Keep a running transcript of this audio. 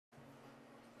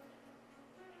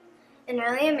In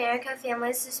early America,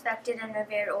 families respected and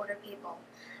revered older people.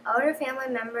 Older family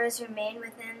members remained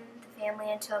within the family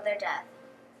until their death.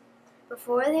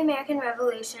 Before the American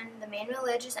Revolution, the main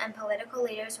religious and political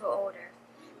leaders were older.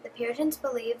 The Puritans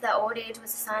believed that old age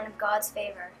was a sign of God's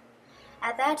favor.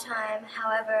 At that time,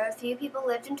 however, few people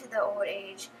lived into their old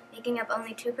age, making up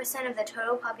only 2% of the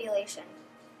total population.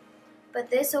 But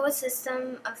this old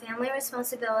system of family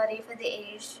responsibility for the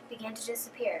aged began to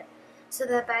disappear, so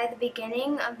that by the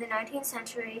beginning of the 19th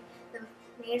century, the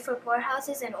need for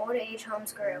poorhouses and old age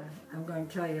homes grew. I'm going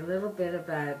to tell you a little bit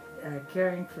about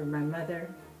caring for my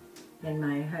mother in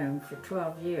my home for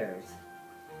 12 years.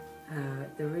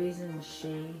 The reason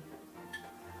she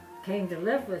came to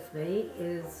live with me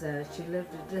is she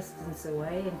lived a distance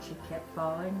away and she kept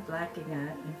falling, blacking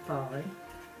out and falling.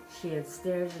 She had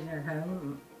stairs in her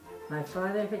home. My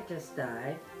father had just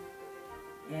died,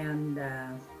 and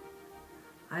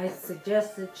I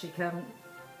suggested she come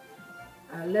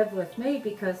live with me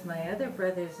because my other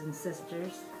brothers and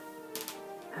sisters,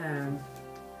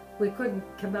 we couldn't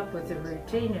come up with a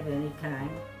routine of any kind.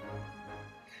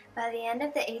 By the end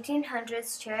of the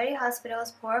 1800s, charity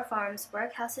hospitals, poor farms,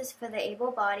 workhouses for the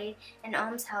able-bodied, and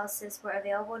almshouses were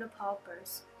available to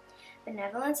paupers.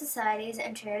 Benevolent societies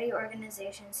and charity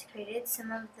organizations created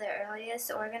some of the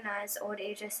earliest organized old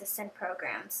age assistance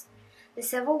programs. The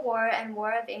Civil War and War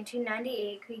of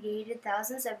 1898 created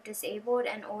thousands of disabled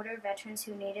and older veterans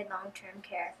who needed long-term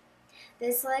care.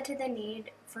 This led to the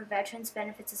need for veterans'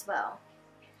 benefits as well.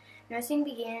 Nursing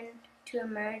began to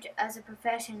emerge as a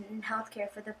profession in healthcare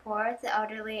for the poor, the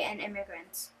elderly, and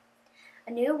immigrants.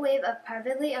 A new wave of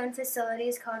privately owned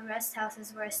facilities called rest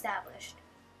houses were established.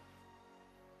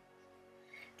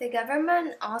 The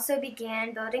government also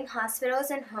began building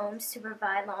hospitals and homes to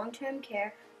provide long-term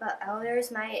care while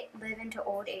elders might live into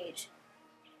old age.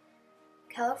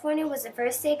 California was the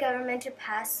first state government to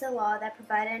pass the law that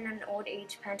provided an old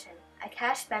age pension, a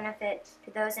cash benefit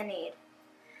to those in need.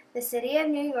 The city of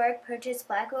New York purchased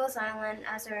Blackwell's Island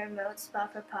as a remote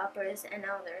spot for paupers and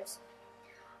elders.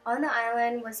 On the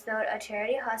island was built a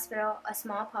charity hospital, a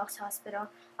smallpox hospital,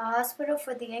 a hospital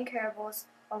for the incurables,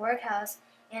 a workhouse,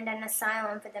 and an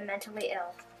asylum for the mentally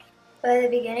ill. By the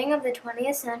beginning of the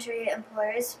 20th century,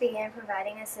 employers began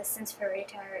providing assistance for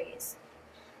retirees.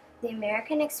 The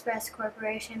American Express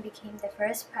Corporation became the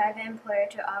first private employer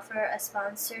to offer a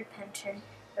sponsored pension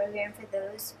program for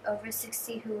those over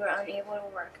 60 who were unable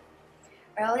to work.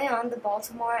 Early on, the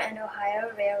Baltimore and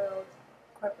Ohio Railroad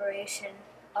Corporation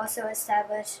also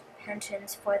established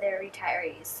pensions for their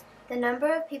retirees. The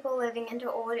number of people living into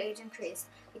old age increased.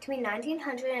 Between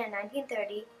 1900 and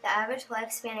 1930, the average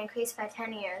lifespan increased by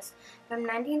 10 years. From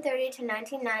 1930 to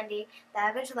 1990, the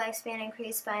average lifespan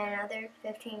increased by another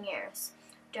 15 years.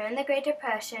 During the Great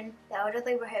Depression, the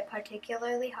elderly were hit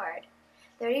particularly hard.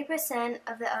 30%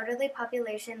 of the elderly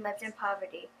population lived in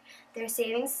poverty. Their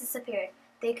savings disappeared.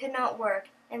 They could not work,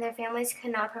 and their families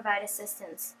could not provide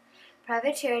assistance.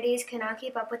 Private charities could not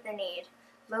keep up with the need.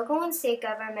 Local and state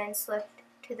governments looked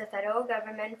to the federal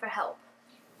government for help.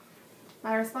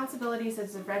 My responsibilities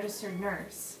as a registered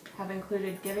nurse have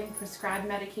included giving prescribed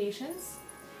medications,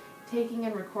 taking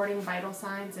and recording vital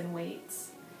signs and weights,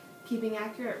 keeping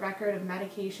accurate record of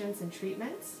medications and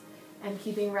treatments, and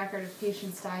keeping record of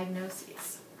patients'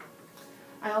 diagnoses.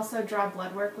 I also draw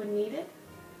blood work when needed.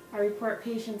 I report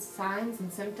patients' signs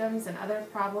and symptoms and other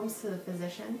problems to the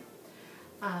physician.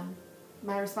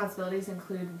 My responsibilities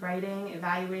include writing,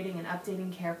 evaluating, and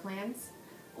updating care plans,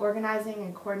 organizing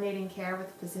and coordinating care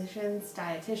with physicians,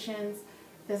 dietitians,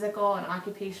 physical and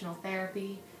occupational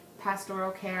therapy,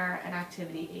 pastoral care, and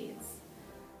activity aids.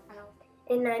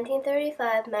 In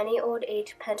 1935, many old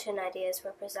age pension ideas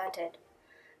were presented.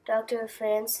 Dr.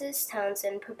 Francis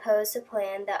Townsend proposed a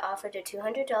plan that offered a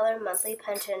 $200 monthly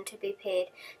pension to be paid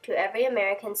to every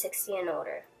American 60 and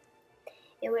older.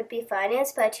 It would be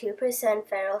financed by 2%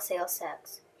 federal sales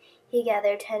tax. He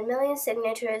gathered 10 million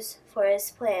signatures for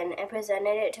his plan and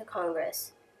presented it to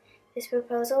Congress. His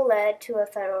proposal led to a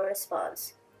federal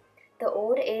response. The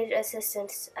Old Age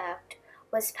Assistance Act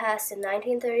was passed in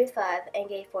 1935 and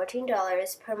gave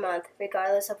 $14 per month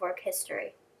regardless of work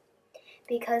history.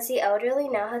 Because the elderly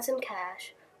now had some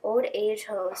cash, old age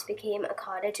homes became a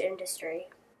cottage industry.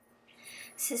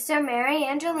 Sister Mary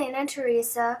Angelina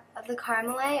Teresa of the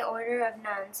Carmelite Order of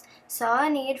Nuns saw a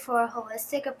need for a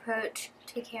holistic approach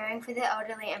to caring for the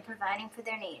elderly and providing for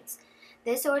their needs.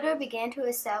 This order began to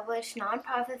establish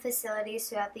nonprofit facilities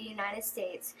throughout the United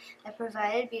States that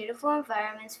provided beautiful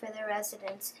environments for their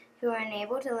residents who were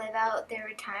unable to live out their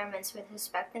retirements with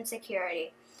respect and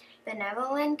security.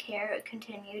 Benevolent care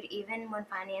continued even when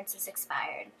finances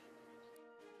expired.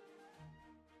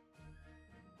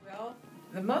 Well,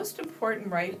 The most important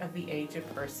right of the aged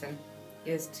person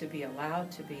is to be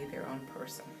allowed to be their own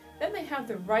person. Then they have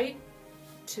the right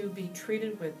to be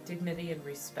treated with dignity and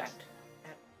respect.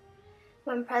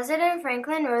 When President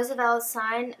Franklin Roosevelt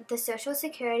signed the Social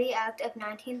Security Act of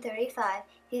 1935,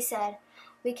 he said,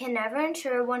 "We can never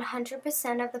insure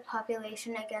 100% of the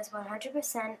population against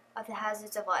 100% of the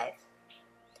hazards of life.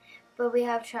 But we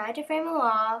have tried to frame a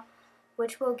law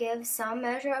which will give some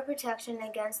measure of protection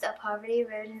against a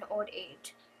poverty-ridden old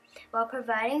age. While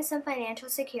providing some financial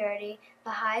security,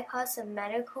 the high cost of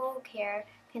medical care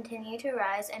continued to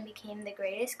rise and became the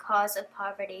greatest cause of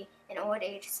poverty in old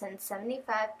age since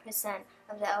 75%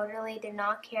 of the elderly did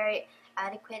not carry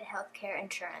adequate health care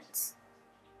insurance."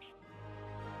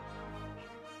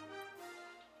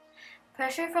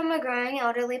 Pressure from a growing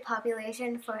elderly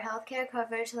population for health care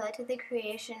coverage led to the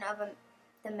creation of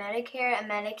the Medicare and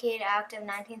Medicaid Act of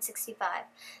 1965.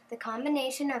 The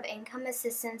combination of income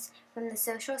assistance from the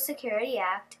Social Security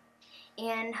Act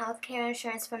and health care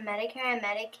insurance from Medicare and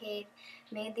Medicaid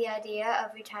made the idea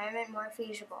of retirement more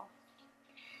feasible.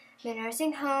 The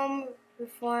Nursing Home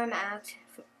Reform Act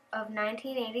of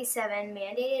 1987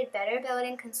 mandated better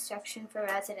building construction for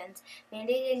residents,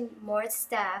 mandated more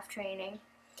staff training,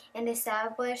 and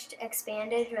established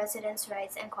expanded residents'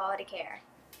 rights and quality care.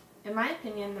 In my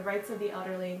opinion, the rights of the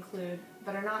elderly include,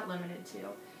 but are not limited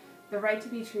to, the right to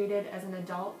be treated as an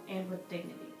adult and with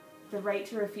dignity, the right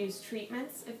to refuse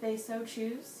treatments if they so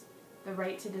choose, the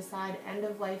right to decide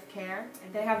end-of-life care,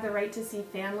 and they have the right to see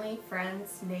family,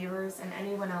 friends, neighbors, and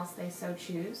anyone else they so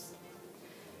choose.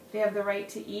 They have the right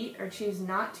to eat or choose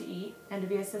not to eat, and to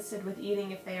be assisted with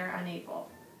eating if they are unable.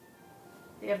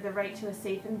 They have the right to a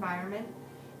safe environment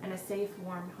and a safe,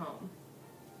 warm home.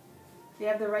 They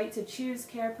have the right to choose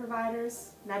care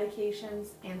providers, medications,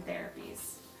 and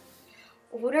therapies.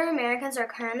 Older Americans are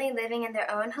currently living in their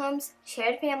own homes,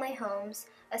 shared family homes,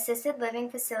 assisted living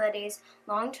facilities,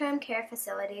 long-term care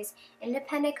facilities,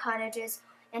 independent cottages,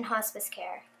 and hospice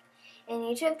care. In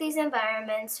each of these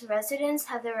environments, residents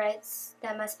have the rights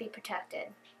that must be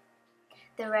protected.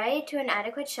 The right to an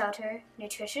adequate shelter,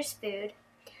 nutritious food,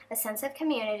 a sense of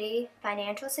community,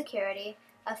 financial security,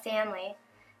 a family,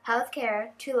 health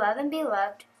care, to love and be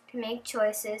loved, to make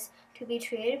choices, to be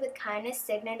treated with kindness,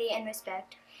 dignity, and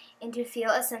respect, and to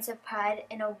feel a sense of pride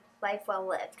in a life well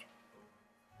lived.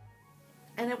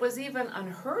 And it was even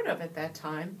unheard of at that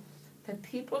time that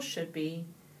people should be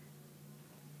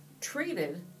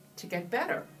treated to get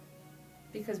better.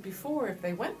 Because before, if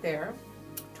they went there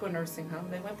to a nursing home,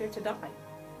 they went there to die.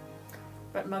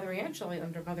 But under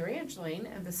Mother Angeline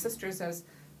and the sisters, as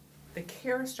the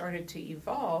care started to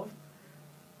evolve,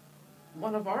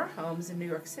 one of our homes in New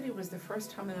York City was the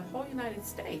first home in the whole United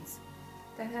States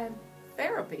that had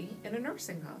therapy in a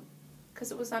nursing home,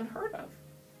 because it was unheard of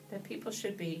that people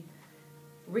should be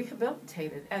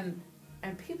rehabilitated, and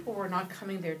people were not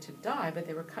coming there to die, but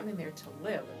they were coming there to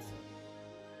live.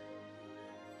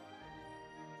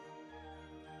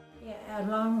 Yeah,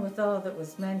 along with all that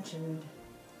was mentioned,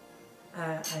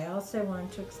 I also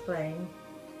want to explain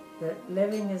that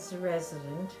living as a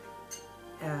resident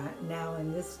now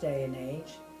in this day and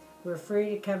age, we're free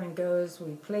to come and go as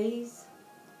we please.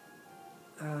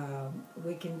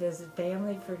 We can visit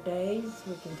family for days.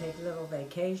 We can take little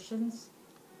vacations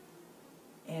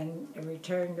and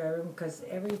return to our room, because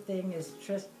everything is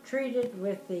treated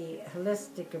with the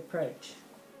holistic approach.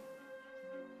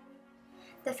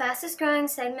 The fastest growing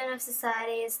segment of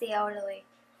society is the elderly.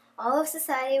 All of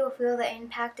society will feel the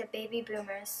impact of baby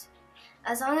boomers.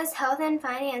 As long as health and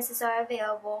finances are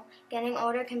available, getting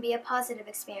older can be a positive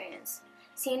experience.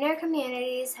 Senior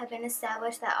communities have been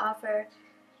established that offer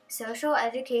social,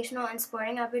 educational, and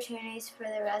sporting opportunities for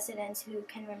the residents who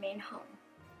can remain home.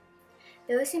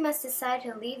 Those who must decide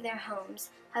to leave their homes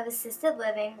have assisted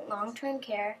living, long-term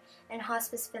care, and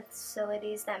hospice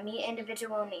facilities that meet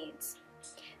individual needs.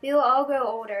 We will all grow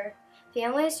older.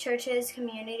 Families, churches,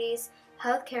 communities,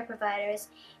 health care providers,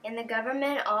 and the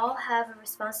government all have a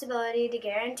responsibility to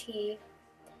guarantee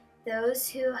those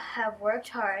who have worked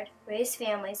hard, raised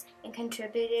families, and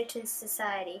contributed to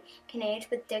society can age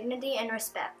with dignity and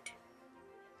respect.